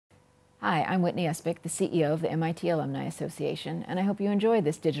Hi, I'm Whitney Espich, the CEO of the MIT Alumni Association, and I hope you enjoy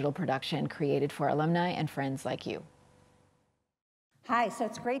this digital production created for alumni and friends like you. Hi, so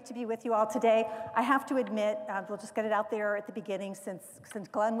it's great to be with you all today. I have to admit, we'll just get it out there at the beginning, since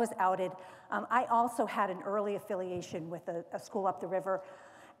Glenn was outed, I also had an early affiliation with a school up the river.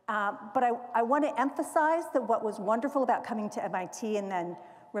 But I want to emphasize that what was wonderful about coming to MIT and then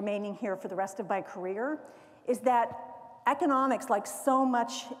remaining here for the rest of my career is that economics, like so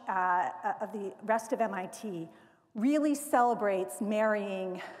much of the rest of MIT, really celebrates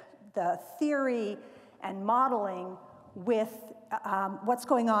marrying the theory and modeling with what's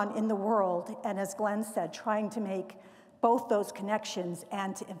going on in the world, and as Glenn said, trying to make both those connections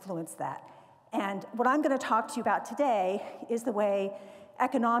and to influence that. And what I'm going to talk to you about today is the way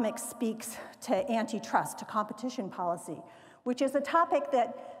economics speaks to antitrust, to competition policy, which is a topic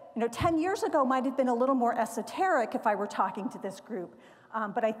that 10 years ago might have been a little more esoteric if I were talking to this group,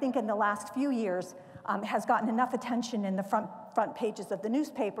 but I think in the last few years has gotten enough attention in the front pages of the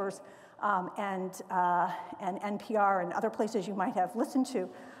newspapers and NPR and other places you might have listened to,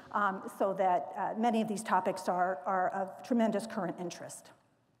 so that many of these topics are of tremendous current interest.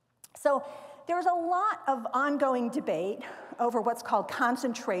 So there's a lot of ongoing debate over what's called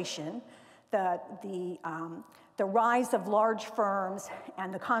concentration, the rise of large firms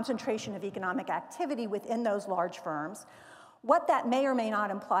and the concentration of economic activity within those large firms, what that may or may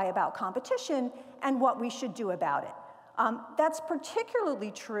not imply about competition, and what we should do about it. That's particularly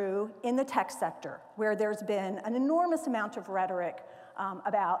true in the tech sector, where there's been an enormous amount of rhetoric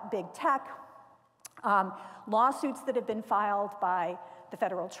about big tech, lawsuits that have been filed by the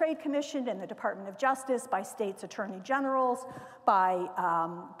Federal Trade Commission and the Department of Justice, by states' attorney generals, by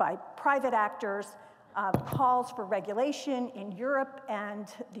private actors, calls for regulation in Europe and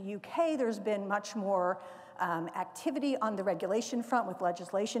the UK. There's been much more activity on the regulation front with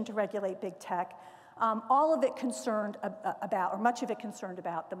legislation to regulate big tech. All of it concerned about, or much of it concerned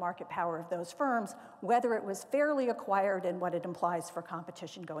about, the market power of those firms, whether it was fairly acquired and what it implies for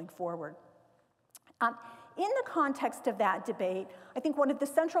competition going forward. In the context of that debate, I think one of the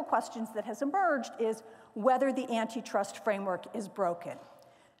central questions that has emerged is whether the antitrust framework is broken.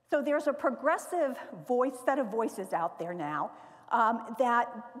 So there's a progressive set of voices out there now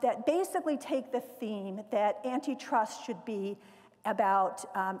that basically take the theme that antitrust should be about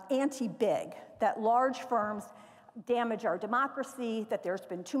anti-big, that large firms damage our democracy, that there's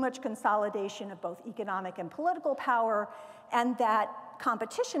been too much consolidation of both economic and political power, and that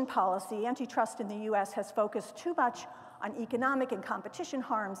competition policy, antitrust in the US, has focused too much on economic and competition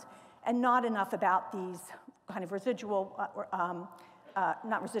harms and not enough about these kind of residual,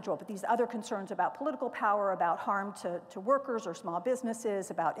 not residual, but these other concerns about political power, about harm to workers or small businesses,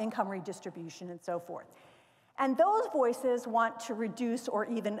 about income redistribution, and so forth. And those voices want to reduce or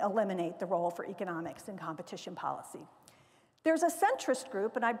even eliminate the role for economics in competition policy. There's a centrist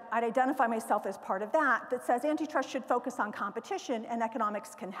group, and I'd identify myself as part of that says antitrust should focus on competition and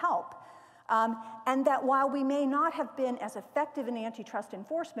economics can help. And that while we may not have been as effective in antitrust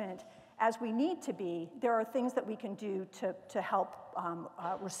enforcement as we need to be, there are things that we can do to help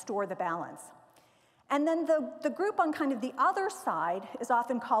restore the balance. And then the group on kind of the other side is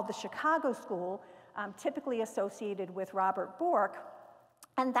often called the Chicago School, typically associated with Robert Bork.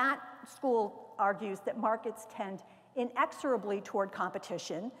 And that school argues that markets tend inexorably toward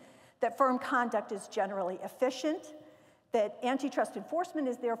competition, that firm conduct is generally efficient, that antitrust enforcement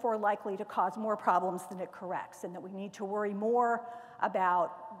is therefore likely to cause more problems than it corrects, and that we need to worry more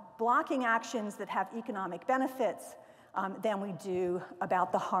about blocking actions that have economic benefits than we do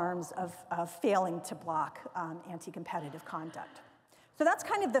about the harms of failing to block anti-competitive conduct. So that's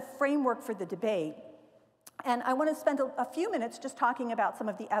kind of the framework for the debate. And I want to spend a few minutes just talking about some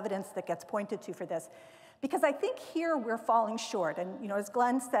of the evidence that gets pointed to for this, because I think here we're falling short. And as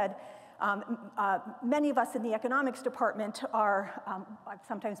Glenn said, many of us in the economics department are, I've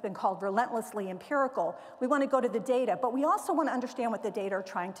sometimes been called relentlessly empirical. We want to go to the data, but we also want to understand what the data are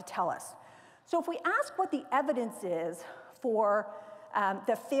trying to tell us. So if we ask what the evidence is for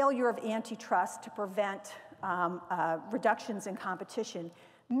the failure of antitrust to prevent reductions in competition,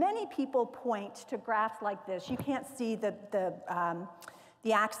 many people point to graphs like this. You can't see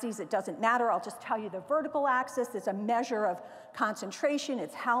the axes, it doesn't matter. I'll just tell you the vertical axis is a measure of concentration.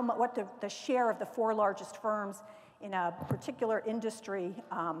 It's what the share of the 4 largest firms in a particular industry,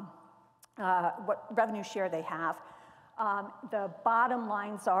 what revenue share they have. The bottom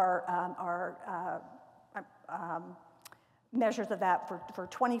lines are measures of that for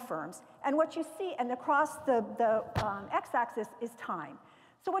 20 firms. And what you see, and across the x-axis is time.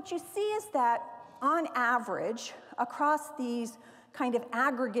 So what you see is that on average, across these kind of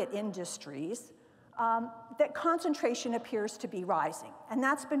aggregate industries, that concentration appears to be rising. And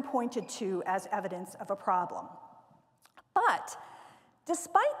that's been pointed to as evidence of a problem. But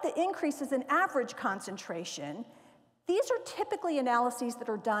despite the increases in average concentration, these are typically analyses that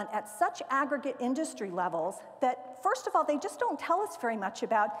are done at such aggregate industry levels that, first of all, they just don't tell us very much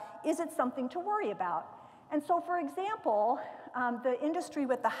about, is it something to worry about? And so, for example, the industry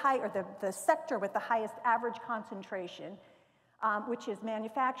with the sector with the highest average concentration, which is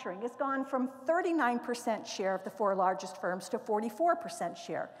manufacturing, has gone from 39% share of the 4 largest firms to 44%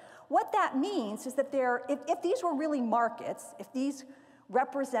 share. What that means is that if these were really markets, if these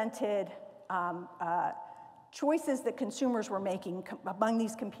represented choices that consumers were making among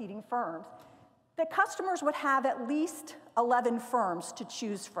these competing firms, that customers would have at least 11 firms to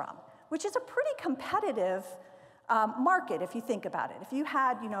choose from, which is a pretty competitive market if you think about it. If you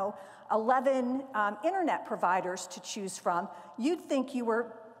had 11 internet providers to choose from, you'd think you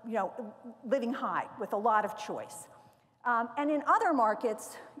were living high with a lot of choice. And in other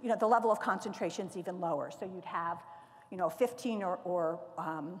markets, the level of concentration is even lower. So you'd have 15 or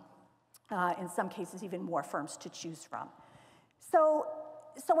in some cases, even more firms to choose from. So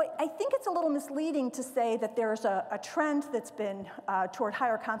I think it's a little misleading to say that there's a trend that's been toward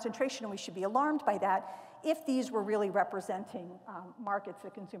higher concentration, and we should be alarmed by that if these were really representing markets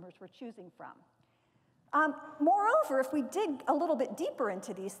that consumers were choosing from. Moreover, if we dig a little bit deeper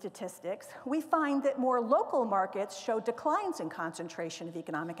into these statistics, we find that more local markets show declines in concentration of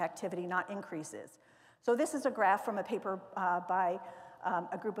economic activity, not increases. So this is a graph from a paper by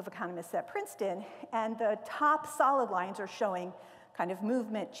a group of economists at Princeton, and the top solid lines are showing kind of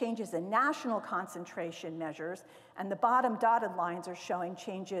movement changes in national concentration measures, and the bottom dotted lines are showing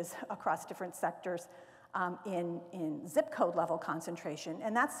changes across different sectors in zip code level concentration.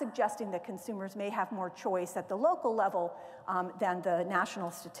 And that's suggesting that consumers may have more choice at the local level than the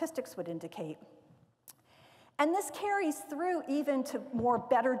national statistics would indicate. And this carries through even to more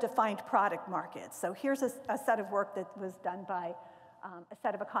better defined product markets. So here's a set of work that was done by a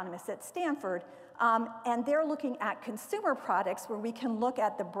set of economists at Stanford, and they're looking at consumer products where we can look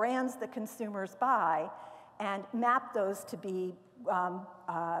at the brands that consumers buy and map those to be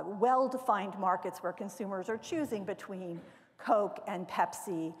well-defined markets where consumers are choosing between Coke and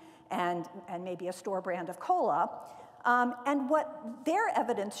Pepsi and maybe a store brand of cola. And what their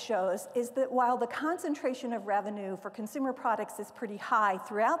evidence shows is that while the concentration of revenue for consumer products is pretty high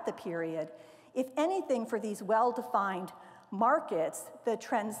throughout the period, if anything, for these well-defined markets, the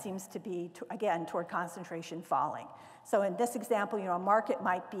trend seems to be, again, toward concentration falling. So in this example, a market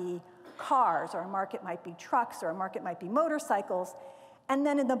might be cars, or a market might be trucks, or a market might be motorcycles. And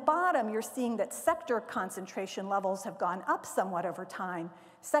then in the bottom, you're seeing that sector concentration levels have gone up somewhat over time.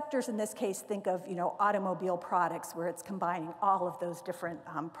 Sectors in this case, think of automobile products, where it's combining all of those different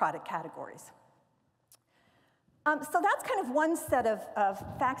product categories. So that's kind of one set of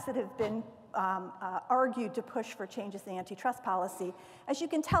facts that have been argued to push for changes in antitrust policy. As you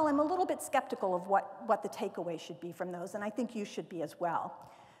can tell, I'm a little bit skeptical of what the takeaway should be from those, and I think you should be as well.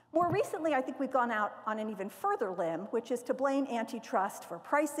 More recently, I think we've gone out on an even further limb, which is to blame antitrust for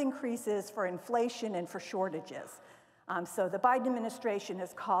price increases, for inflation, and for shortages. So the Biden administration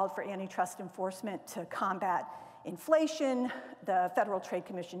has called for antitrust enforcement to combat inflation. The Federal Trade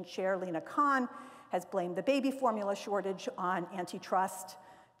Commission chair, Lina Khan, has blamed the baby formula shortage on antitrust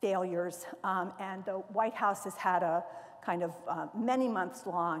failures, and the White House has had a kind of many months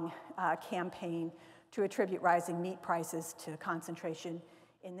long campaign to attribute rising meat prices to concentration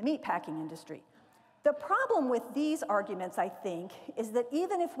in the meatpacking industry. The problem with these arguments, I think, is that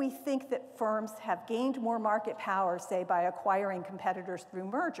even if we think that firms have gained more market power, say by acquiring competitors through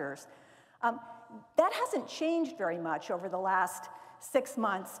mergers, that hasn't changed very much over the last 6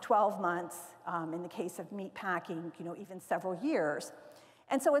 months, 12 months, in the case of meatpacking, even several years.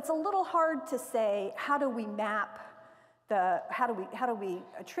 And so it's a little hard to say, how do we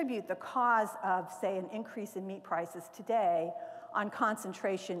attribute the cause of, say, an increase in meat prices today on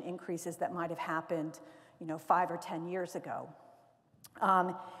concentration increases that might have happened, 5 or 10 years ago.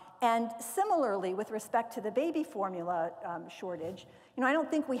 And similarly, with respect to the baby formula shortage, I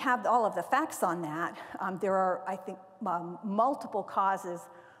don't think we have all of the facts on that. There are, I think, multiple causes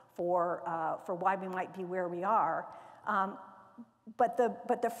for why we might be where we are. But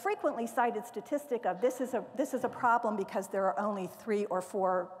the frequently cited statistic of this is a problem because there are only 3 or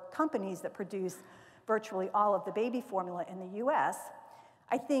 4 companies that produce virtually all of the baby formula in the US,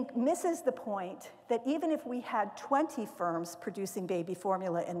 I think misses the point that even if we had 20 firms producing baby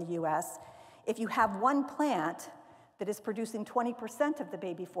formula in the US, if you have one plant that is producing 20% of the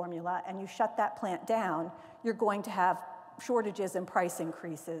baby formula and you shut that plant down, you're going to have shortages and price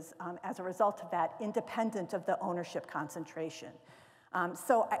increases as a result of that, independent of the ownership concentration.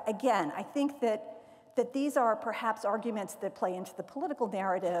 Again, I think that these are perhaps arguments that play into the political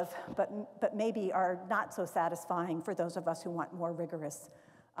narrative, but maybe are not so satisfying for those of us who want more rigorous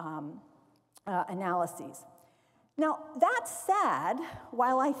analyses. Now, that said,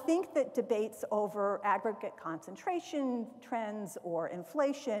 while I think that debates over aggregate concentration trends or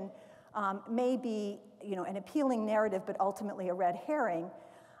inflation may be an appealing narrative, but ultimately a red herring,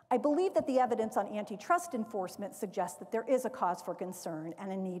 I believe that the evidence on antitrust enforcement suggests that there is a cause for concern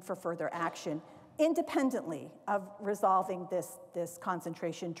and a need for further action, independently of resolving this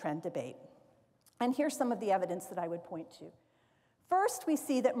concentration trend debate. And here's some of the evidence that I would point to. First, we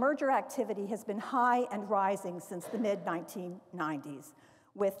see that merger activity has been high and rising since the mid-1990s,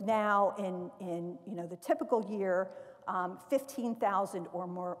 with now in the typical year, 15,000 or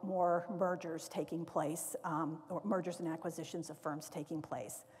more mergers taking place, or mergers and acquisitions of firms taking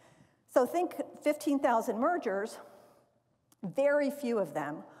place. So think 15,000 mergers, very few of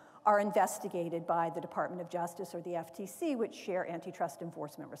them are investigated by the Department of Justice or the FTC, which share antitrust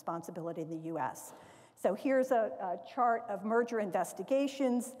enforcement responsibility in the US. So here's a chart of merger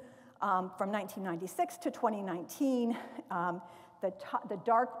investigations from 1996 to 2019. The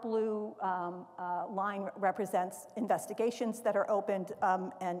dark blue line represents investigations that are opened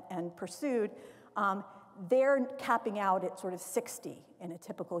and pursued. They're capping out at sort of 60 in a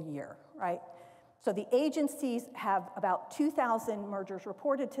typical year, right? So the agencies have about 2,000 mergers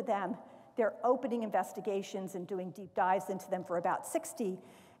reported to them. They're opening investigations and doing deep dives into them for about 60.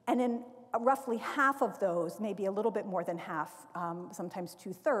 And in roughly half of those, maybe a little bit more than half, sometimes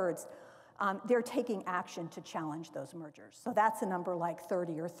 2/3, they're taking action to challenge those mergers. So that's a number like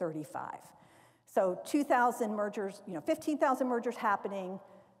 30 or 35. So 2,000 mergers, 15,000 mergers happening,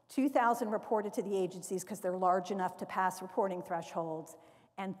 2,000 reported to the agencies because they're large enough to pass reporting thresholds,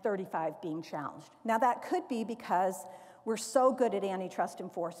 and 35 being challenged. Now that could be because we're so good at antitrust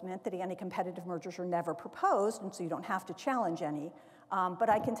enforcement that anti-competitive mergers are never proposed, and so you don't have to challenge any. But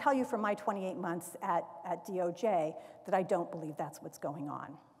I can tell you from my 28 months at DOJ that I don't believe that's what's going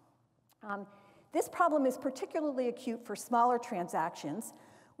on. This problem is particularly acute for smaller transactions,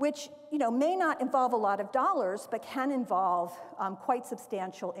 which may not involve a lot of dollars, but can involve quite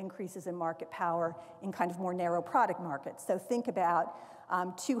substantial increases in market power in kind of more narrow product markets. So think about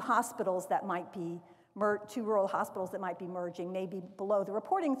two hospitals that might be, two rural hospitals that might be merging, maybe below the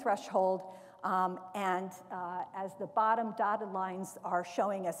reporting threshold, as the bottom dotted lines are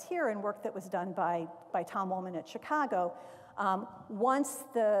showing us here in work that was done by Tom Woolman at Chicago, once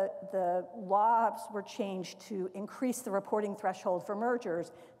the laws were changed to increase the reporting threshold for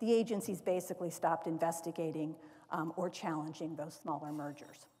mergers, the agencies basically stopped investigating or challenging those smaller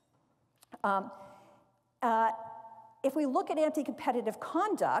mergers. If we look at anti-competitive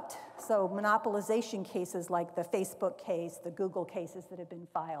conduct, so monopolization cases like the Facebook case, the Google cases that have been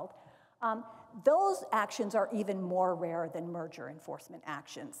filed, those actions are even more rare than merger enforcement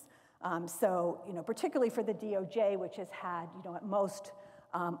actions. Particularly for the DOJ, which has had, at most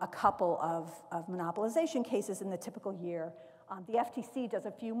a couple of monopolization cases in the typical year. The FTC does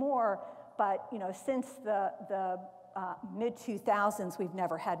a few more, but since the mid-2000s, we've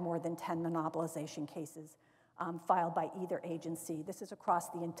never had more than 10 monopolization cases filed by either agency. This is across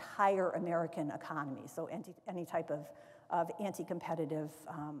the entire American economy, so any type of anti-competitive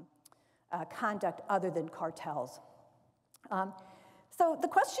conduct other than cartels. So the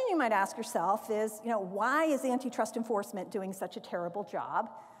question you might ask yourself is, why is antitrust enforcement doing such a terrible job?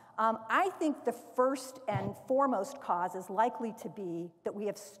 I think the first and foremost cause is likely to be that we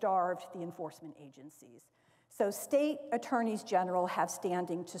have starved the enforcement agencies. So state attorneys general have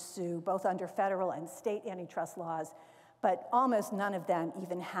standing to sue, both under federal and state antitrust laws, but almost none of them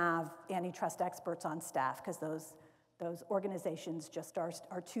even have antitrust experts on staff because those organizations just are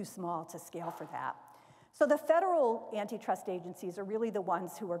too small to scale for that. So the federal antitrust agencies are really the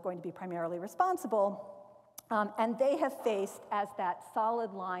ones who are going to be primarily responsible, and they have faced, as that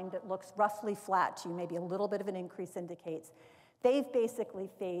solid line that looks roughly flat to you, maybe a little bit of an increase indicates, they've basically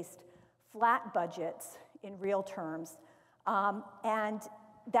faced flat budgets in real terms, and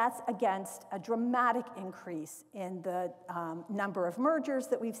that's against a dramatic increase in the number of mergers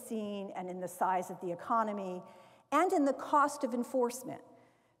that we've seen and in the size of the economy and in the cost of enforcement.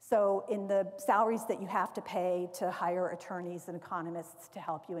 So in the salaries that you have to pay to hire attorneys and economists to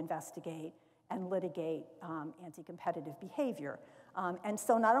help you investigate and litigate anti-competitive behavior. And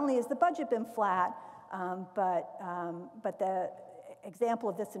so not only has the budget been flat, but the example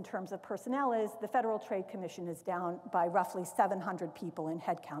of this in terms of personnel is the Federal Trade Commission is down by roughly 700 people in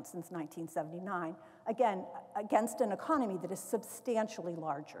headcount since 1979, again, against an economy that is substantially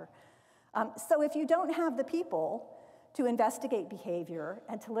larger. So if you don't have the people to investigate behavior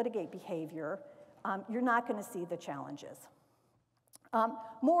and to litigate behavior, you're not going to see the challenges.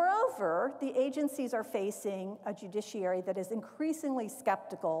 Moreover, the agencies are facing a judiciary that is increasingly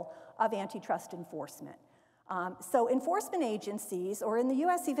skeptical of antitrust enforcement. So enforcement agencies, or in the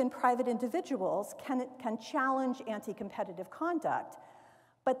US even private individuals, can challenge anti-competitive conduct,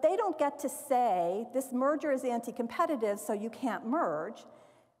 but they don't get to say, this merger is anti-competitive, so you can't merge.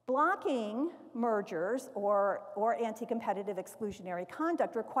 Blocking mergers or anti-competitive exclusionary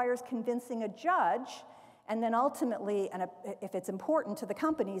conduct requires convincing a judge, and then ultimately, and if it's important to the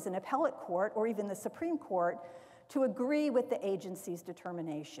companies, an appellate court or even the Supreme Court, to agree with the agency's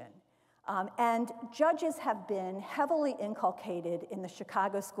determination. And judges have been heavily inculcated in the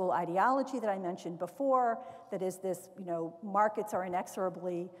Chicago school ideology that I mentioned before, that is this, markets are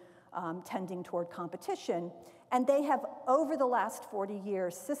inexorably tending toward competition. And they have, over the last 40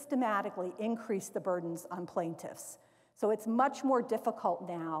 years, systematically increased the burdens on plaintiffs. So it's much more difficult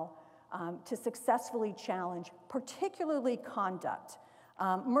now to successfully challenge, particularly conduct.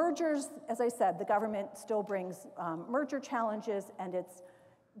 Mergers, as I said, the government still brings merger challenges, and it's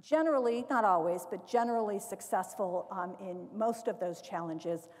generally, not always, but generally successful in most of those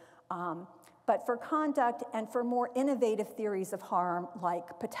challenges. But for conduct and for more innovative theories of harm,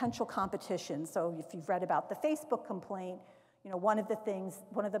 like potential competition. So if you've read about the Facebook complaint, one of the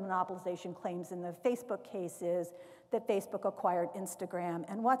monopolization claims in the Facebook case is that Facebook acquired Instagram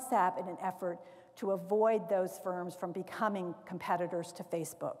and WhatsApp in an effort to avoid those firms from becoming competitors to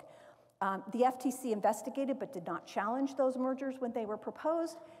Facebook. The FTC investigated but did not challenge those mergers when they were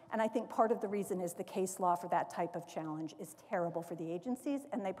proposed, and I think part of the reason is the case law for that type of challenge is terrible for the agencies,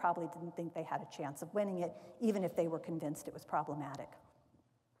 and they probably didn't think they had a chance of winning it, even if they were convinced it was problematic.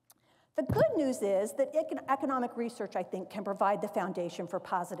 The good news is that economic research, I think, can provide the foundation for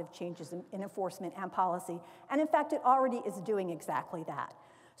positive changes in enforcement and policy, and in fact, it already is doing exactly that.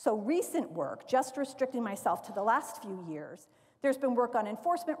 So recent work, just restricting myself to the last few years, there's been work on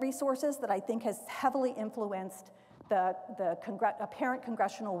enforcement resources that I think has heavily influenced the apparent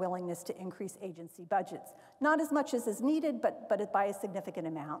congressional willingness to increase agency budgets. Not as much as is needed, but by a significant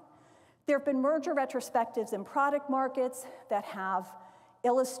amount. There have been merger retrospectives in product markets that have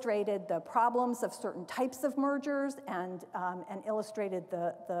illustrated the problems of certain types of mergers and illustrated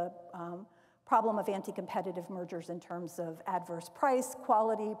the problem of anti-competitive mergers in terms of adverse price,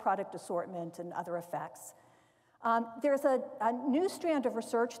 quality, product assortment, and other effects. There's a new strand of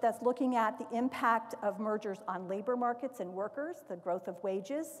research that's looking at the impact of mergers on labor markets and workers, the growth of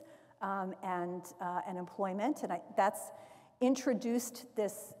wages and employment, and that's introduced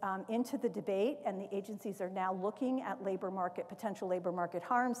this into the debate, and the agencies are now looking at potential labor market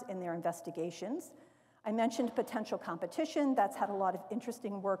harms in their investigations. I mentioned potential competition. That's had a lot of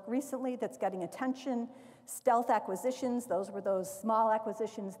interesting work recently that's getting attention. Stealth acquisitions, those were those small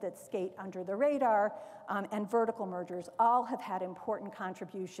acquisitions that skate under the radar, and vertical mergers all have had important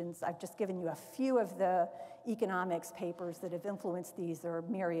contributions. I've just given you a few of the economics papers that have influenced these. There are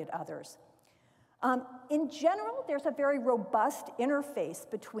myriad others. In general, there's a very robust interface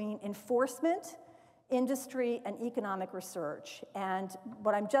between enforcement, industry, and economic research. And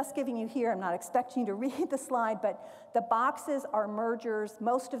what I'm just giving you here, I'm not expecting you to read the slide, but the boxes are mergers.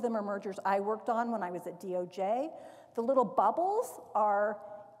 Most of them are mergers I worked on when I was at DOJ. The little bubbles are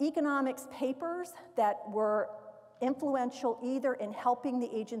economics papers that were influential either in helping the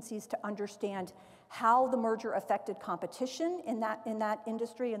agencies to understand how the merger affected competition in that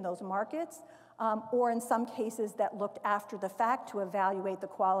industry, in those markets, or in some cases that looked after the fact to evaluate the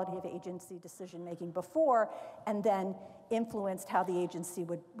quality of agency decision-making before, and then influenced how the agency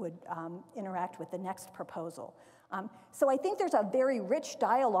would interact with the next proposal. So I think there's a very rich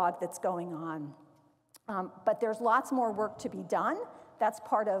dialogue that's going on, but there's lots more work to be done. That's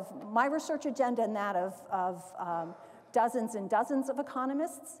part of my research agenda and that of dozens and dozens of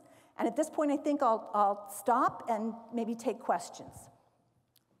economists. And at this point, I think I'll stop and maybe take questions.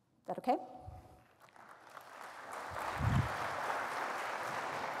 Is that okay?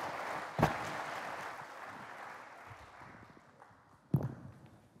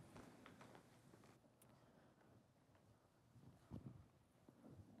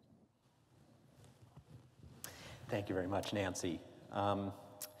 Thank you very much, Nancy. I'm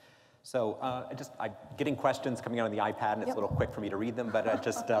getting questions coming out on the iPad, and it's a little quick for me to read them, but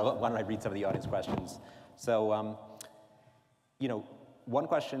why don't I read some of the audience questions? So, one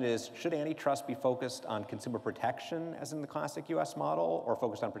question is, should antitrust be focused on consumer protection, as in the classic US model, or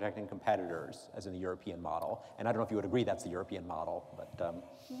focused on protecting competitors, as in the European model? And I don't know if you would agree that's the European model, but...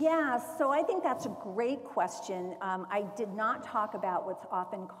 Yeah, so I think that's a great question. I did not talk about what's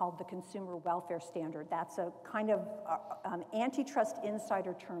often called the consumer welfare standard. That's a kind of antitrust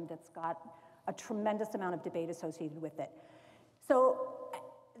insider term that's got a tremendous amount of debate associated with it. So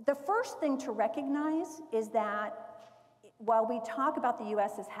the first thing to recognize is that while we talk about the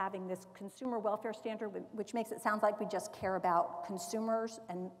US as having this consumer welfare standard, which makes it sound like we just care about consumers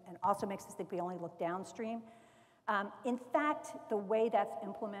and also makes us think we only look downstream, in fact, the way that's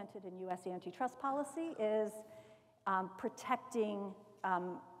implemented in US antitrust policy is protecting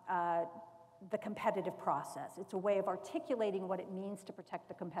the competitive process. It's a way of articulating what it means to protect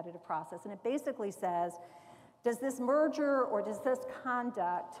the competitive process. And it basically says, does this merger or does this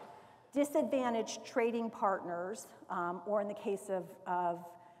conduct disadvantage trading partners, or in the case of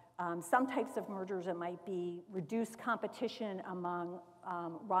some types of mergers, it might be reduced competition among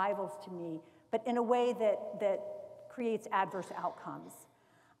rivals to me, but in a way that creates adverse outcomes.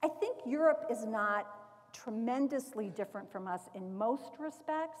 I think Europe is not tremendously different from us in most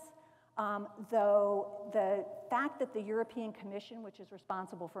respects, though the fact that the European Commission, which is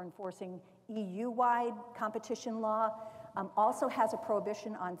responsible for enforcing EU-wide competition law, also has a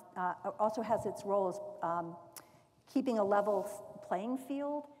prohibition on, also has its role as keeping a level playing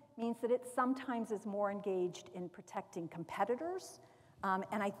field, means that it sometimes is more engaged in protecting competitors.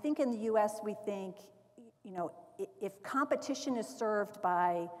 And I think in the US we think, you know, if competition is served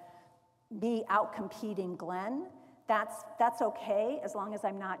by me outcompeting Glenn, that's okay as long as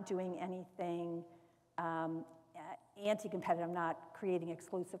I'm not doing anything anti-competitive. I'm not creating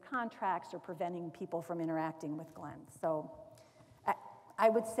exclusive contracts or preventing people from interacting with Glenn. So I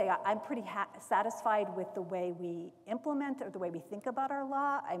would say I'm pretty satisfied with the way we implement or the way we think about our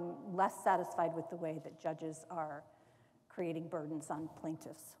law. I'm less satisfied with the way that judges are creating burdens on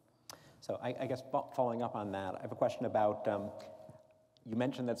plaintiffs. So I guess following up on that, I have a question about, you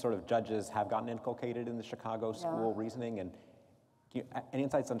mentioned that sort of judges have gotten inculcated in the Chicago school reasoning, and any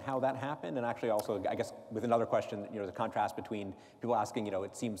insights on how that happened? And actually also, I guess, with another question, you know, the contrast between people asking, you know,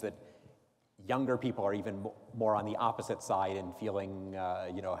 it seems that younger people are even more on the opposite side and feeling,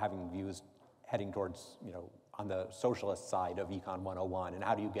 you know, having views heading towards, you know, on the socialist side of Econ 101, and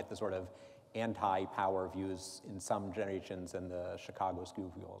how do you get the sort of anti-power views in some generations and the Chicago school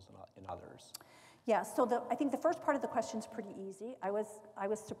views in others? Yeah, so I think the first part of the question is pretty easy. I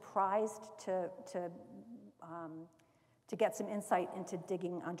was surprised to get some insight into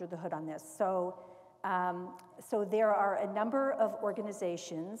digging under the hood on this. So, so there are a number of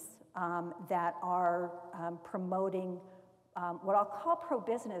organizations that are promoting what I'll call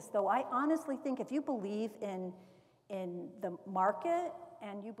pro-business, though I honestly think if you believe in the market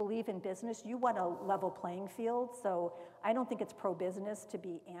and you believe in business, you want a level playing field. So I don't think it's pro-business to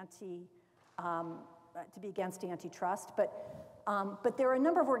be against antitrust, but there are a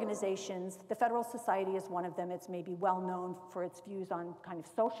number of organizations. The Federal Society is one of them. It's maybe well known for its views on kind of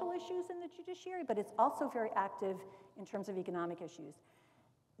social issues in the judiciary, but it's also very active in terms of economic issues.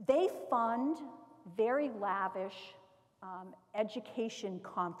 They fund very lavish education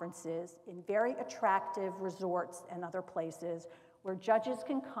conferences in very attractive resorts and other places where judges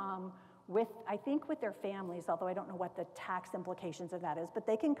can come with, I think with their families, although I don't know what the tax implications of that is, but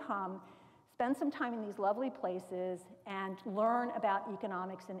they can come, spend some time in these lovely places and learn about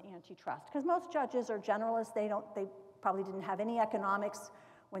economics and antitrust. Because most judges are generalists. They probably didn't have any economics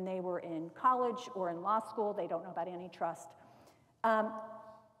when they were in college or in law school. They don't know about antitrust.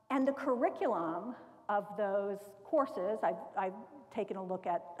 And the curriculum of those courses, I've taken a look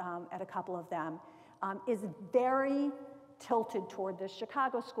at a couple of them, is very tilted toward the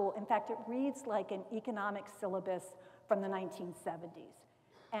Chicago school. In fact, it reads like an economics syllabus from the 1970s.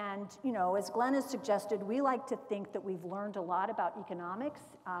 And, you know, as Glenn has suggested, we like to think that we've learned a lot about economics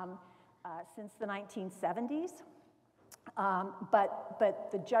since the 1970s. But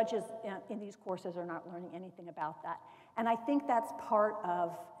the judges in these courses are not learning anything about that. And I think that's part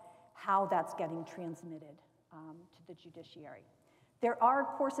of how that's getting transmitted to the judiciary. There are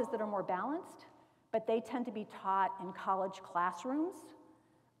courses that are more balanced, but they tend to be taught in college classrooms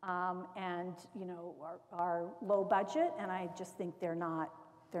and, you know, are low budget, and I just think they're not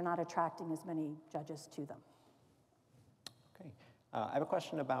attracting as many judges to them. Okay. I have a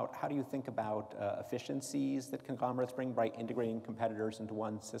question about how do you think about efficiencies that conglomerates bring by integrating competitors into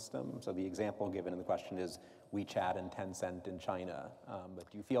one system? So the example given in the question is WeChat and Tencent in China.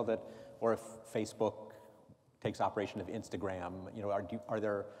 But do you feel that, or if Facebook takes operation of Instagram, you know,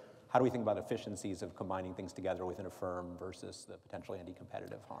 how do we think about efficiencies of combining things together within a firm versus the potentially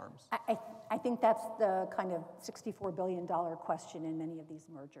anti-competitive harms? I think that's the kind of $64 billion question in many of these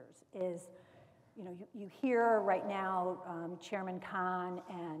mergers is, you hear right now Chairman Khan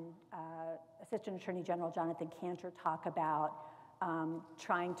and Assistant Attorney General Jonathan Cantor talk about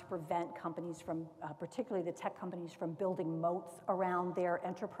trying to prevent companies from, particularly the tech companies, from building moats around their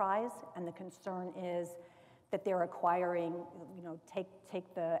enterprise. And the concern is that they're acquiring,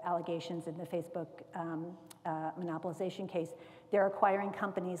 take the allegations in the Facebook monopolization case, they're acquiring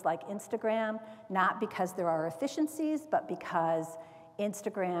companies like Instagram, not because there are efficiencies, but because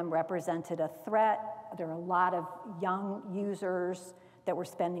Instagram represented a threat. There are a lot of young users that were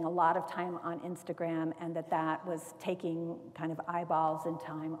spending a lot of time on Instagram, and that was taking kind of eyeballs and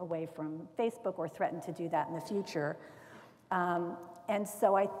time away from Facebook, or threatened to do that in the future. And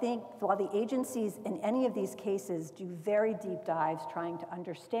so I think while the agencies in any of these cases do very deep dives trying to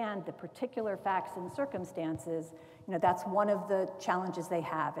understand the particular facts and circumstances, that's one of the challenges they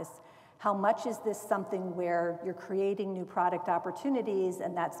have, is how much is this something where you're creating new product opportunities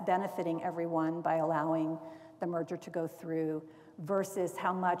and that's benefiting everyone by allowing the merger to go through, versus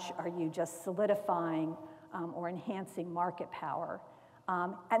how much are you just solidifying or enhancing market power.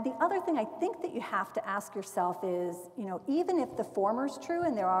 And the other thing I think that you have to ask yourself is, even if the former is true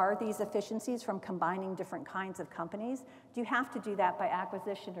and there are these efficiencies from combining different kinds of companies, do you have to do that by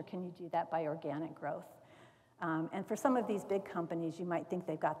acquisition, or can you do that by organic growth? And for some of these big companies, you might think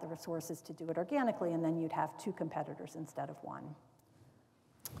they've got the resources to do it organically, and then you'd have two competitors instead of one.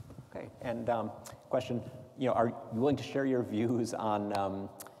 Okay, and question, are you willing to share your views on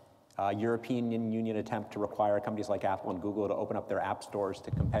European Union attempt to require companies like Apple and Google to open up their app stores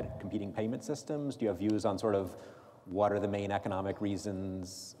to competing payment systems? Do you have views on sort of what are the main economic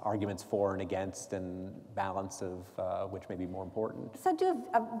reasons, arguments for and against, and balance of which may be more important? So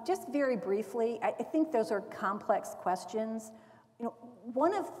just very briefly, I think those are complex questions.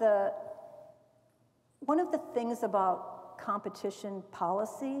 One of the things about competition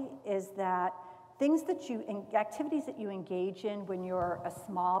policy is that activities that you engage in when you're a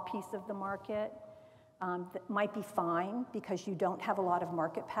small piece of the market that might be fine because you don't have a lot of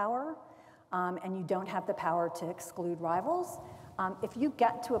market power and you don't have the power to exclude rivals. If you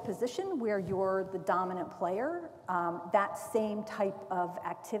get to a position where you're the dominant player, that same type of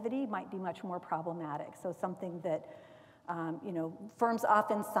activity might be much more problematic. So something that, firms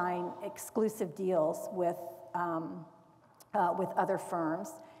often sign exclusive deals with other firms.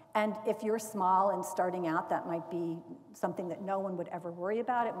 And if you're small and starting out, that might be something that no one would ever worry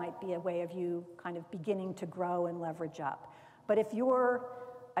about. It might be a way of you kind of beginning to grow and leverage up. But if you're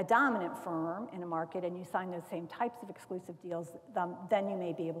a dominant firm in a market and you sign those same types of exclusive deals, then you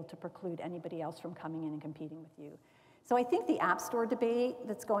may be able to preclude anybody else from coming in and competing with you. So I think the App Store debate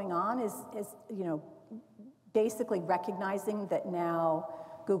that's going on is basically recognizing that now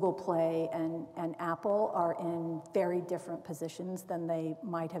Google Play and Apple are in very different positions than they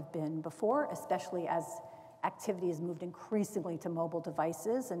might have been before, especially as activity has moved increasingly to mobile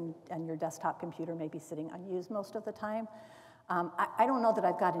devices, and your desktop computer may be sitting unused most of the time. I don't know that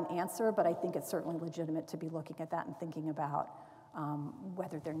I've got an answer, but I think it's certainly legitimate to be looking at that and thinking about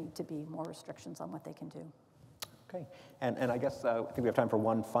whether there need to be more restrictions on what they can do. Okay, and I guess I think we have time for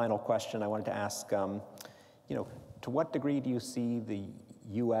one final question. I wanted to ask, to what degree do you see the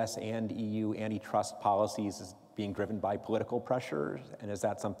US and EU antitrust policies as being driven by political pressures? And is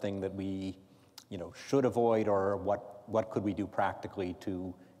that something that we, should avoid, or what could we do practically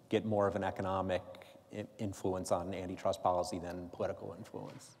to get more of an economic influence on antitrust policy than political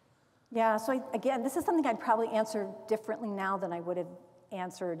influence? Yeah, so again, this is something I'd probably answer differently now than I would have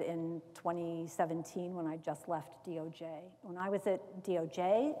answered in 2017 when I just left DOJ. When I was at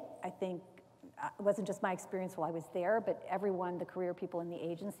DOJ, I think it wasn't just my experience while I was there, but everyone, the career people in the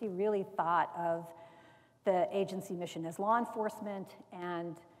agency, really thought of the agency mission as law enforcement,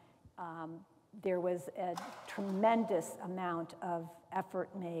 and there was a tremendous amount of effort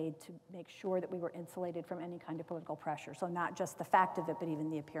made to make sure that we were insulated from any kind of political pressure. So not just the fact of it, but even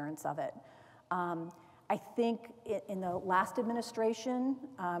the appearance of it. I think in the last administration,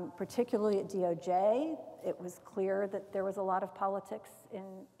 particularly at DOJ, it was clear that there was a lot of politics in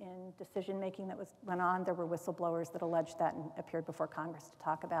decision-making that went on. There were whistleblowers that alleged that and appeared before Congress to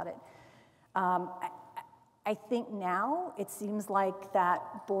talk about it. I think now it seems like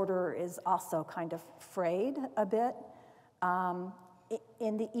that border is also kind of frayed a bit.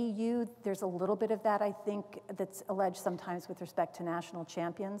 In the EU, there's a little bit of that, I think, that's alleged sometimes with respect to national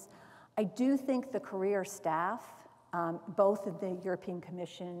champions. I do think the career staff, both in the European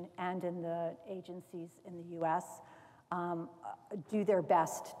Commission and in the agencies in the US, do their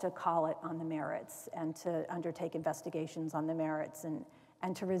best to call it on the merits and to undertake investigations on the merits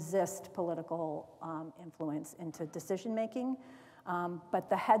and to resist political influence into decision-making. But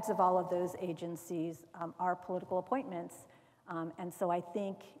the heads of all of those agencies are political appointments. And so I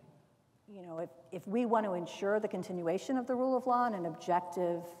think, you know, if we want to ensure the continuation of the rule of law and an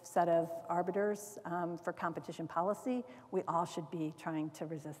objective set of arbiters for competition policy, we all should be trying to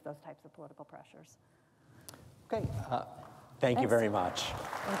resist those types of political pressures. Okay, thank you very much.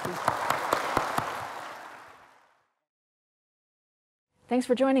 Thank you. Thanks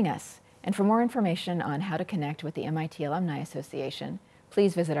for joining us. And for more information on how to connect with the MIT Alumni Association,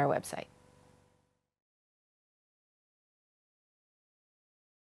 please visit our website.